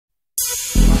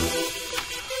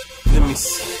me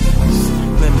see,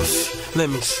 let me see, let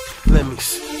me see, let me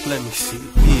see, let me see,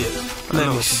 yeah, let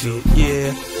me see,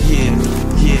 yeah, yeah,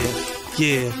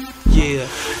 yeah, yeah. Yeah,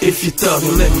 if you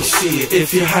thuggin', let me see it.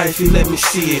 If you're hyphy, let me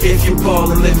see it. If you're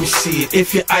ballin', let me see it.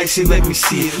 If you're icy, let me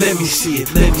see it. Let me see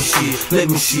it. Let me see it. Let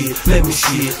me see it. Let me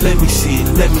see it. Let me see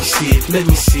it. Let me see it. Let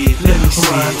me see it. Let me see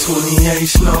it. Ride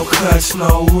 28, no cuts,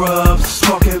 no rubs.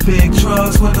 Smoking big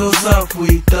drugs, windows up,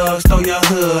 we thugs. Throw your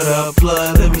hood up,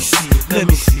 blood. Let me see it. Let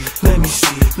me see it. Let me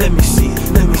see it. Let me see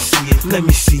it. Let me see it. Let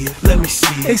me see it. Let me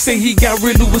see it. They say he got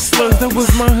riddled with slugs. That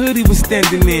was my hood he was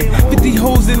standing in. 50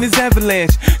 holes in his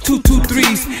avalanche.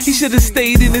 223s. He should've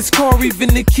stayed in his car, even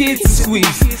the kids squeeze.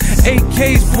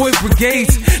 AKs, boy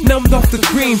brigades, numbed off the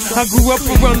cream. I grew up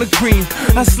around the cream.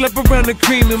 I slept around the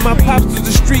cream, and my pops was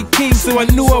the street king, so I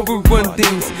knew I would run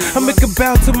things. I make a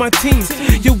bow to my team.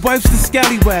 Your wife's the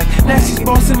scallywag. Now she's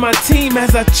bossing my team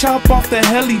as I chop off the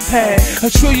helipad. A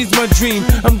trillion's my dream.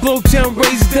 I'm Glowtown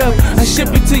raised up. I ship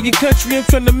it to your country. I'm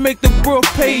trying to make the world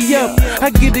pay up.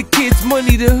 I give the kids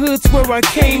money. The hood's where I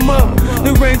came up.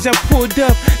 The range I pulled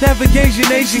up. Navigation,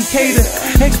 Asian cater,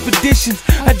 expeditions.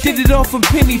 I did it all from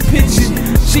penny pitching.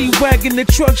 G-Wagon, the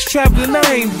trucks traveling. I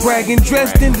ain't bragging.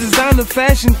 Dressed in designer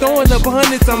fashion, throwing up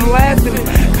hundreds. I'm laughing.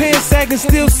 Pants sagging,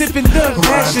 still sipping Doug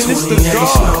passion. It's the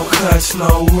dog. No cuts,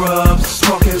 no rubs.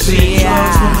 Smoking big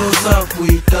drugs, windows up,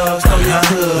 we thugs. Throw your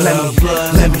hood up,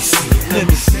 blood. Let me see it. Let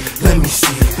me see it. Let me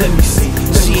see it. Let me see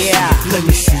it. Let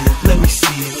me see it. Let me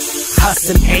see it.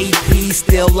 Hussin' AP,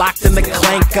 still locked in the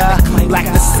clanker. Black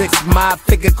the 6 mob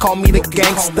figure, call me the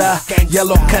gangster.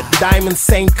 Yellow cut diamond,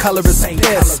 same color as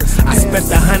piss. I spent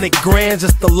 100 grand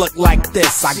just to look like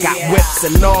this. I got whips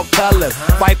in all colors.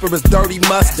 Viper is dirty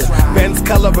mustard. Ben's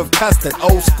color of custard.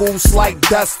 Old school slight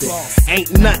dusted.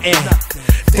 Ain't nothing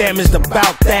damaged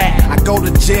about that. I go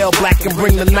to jail black and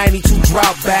bring the 92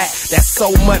 drought back. That's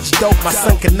so much dope, my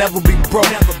son can never be broke.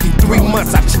 Be 3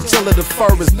 months, I chinchilla the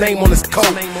fur, his name on his coat.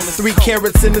 3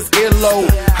 carats in his earlobe,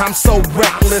 I'm so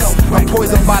reckless. I'm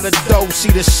poisoned by the dough,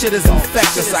 see the shit is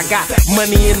infectious. I got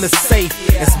money in the safe,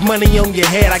 it's money on your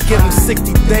head. I give them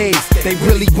 60 days, they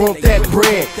really want that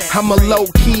bread. I'm a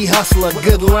low-key hustler,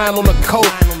 good line on the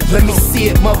coat. Let me see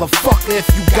it, motherfucker, if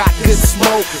you got good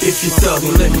smoke. If you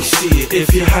thuggin', let me see it.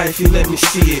 If you're hyphy, let me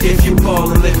see it. If you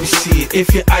ballin', let me see it.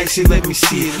 If you're icy, let me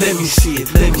see it. Let me see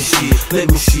it. Let me see it. Let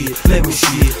me see it. Let me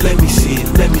see it. Let me see it.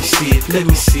 Let me see it. Let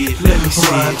me see it. Let me see it.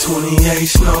 Ride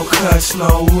 28, no cuts,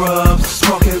 no rubs.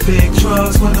 Smoking big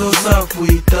drugs, windows up,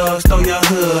 we thugs. Throw your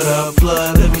hood up,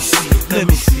 blood. Let me see it. Let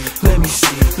me see it. Let me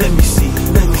see it. Let me see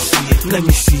it. Let me see it. Let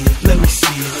me see it. Let me see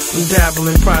it. Dabble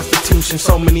in prostitution,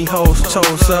 so many hoes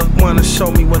chose up. Wanna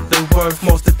show me what they worth,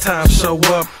 most of the time show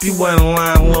up. You wasn't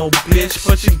lying, little bitch,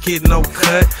 but you get no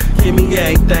cut. Give me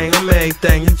everything, I'm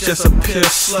everything, you just a pure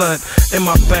slut. In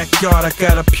my backyard, I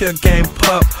got a pure game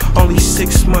pup. Only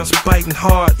 6 months biting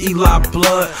hard, Eli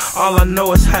blood. All I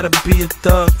know is how to be a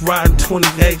thug. Riding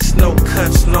 28s, no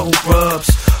cuts, no rubs.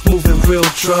 Moving real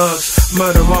drugs,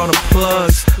 murder all the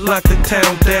plugs. Lock the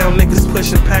town down, niggas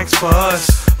pushing packs for us.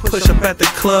 Push up at the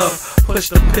club, push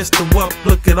the pistol up,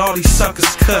 look at all these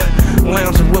suckers cut.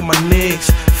 Lounging with my niggas,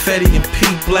 Fetty and P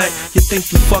Black. You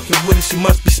think you fucking with us, you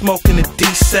must be smoking a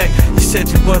D-sack. You said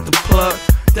you was the plug,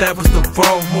 that was the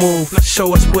wrong move.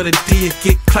 Show us what it did,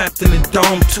 get clapped in the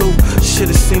dome too.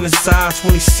 Should've seen his eyes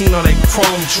when he seen all that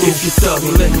chrome droop. If you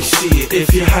thuggin', let me see it.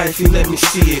 If you're hyphy, let me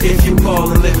see it. If you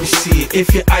ballin', let me see it.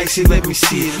 If you're icy, let me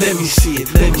see it. Let me see it.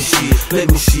 Let me see it.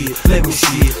 Let me see it. Let me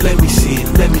see it. Let me see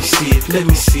it. Let me see it. Let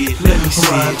me see it. Let me see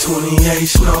it. Ride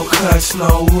 28, no cuts,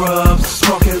 no rubs.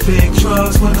 Smoking big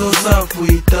drugs, windows up,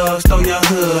 we thugs. Throw your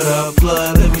hood up,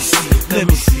 blood. Let me see it. Let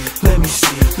me see it. Let me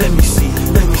see it. Let me see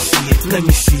it. Let me see it. Let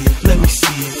me see it. Let me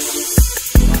see it.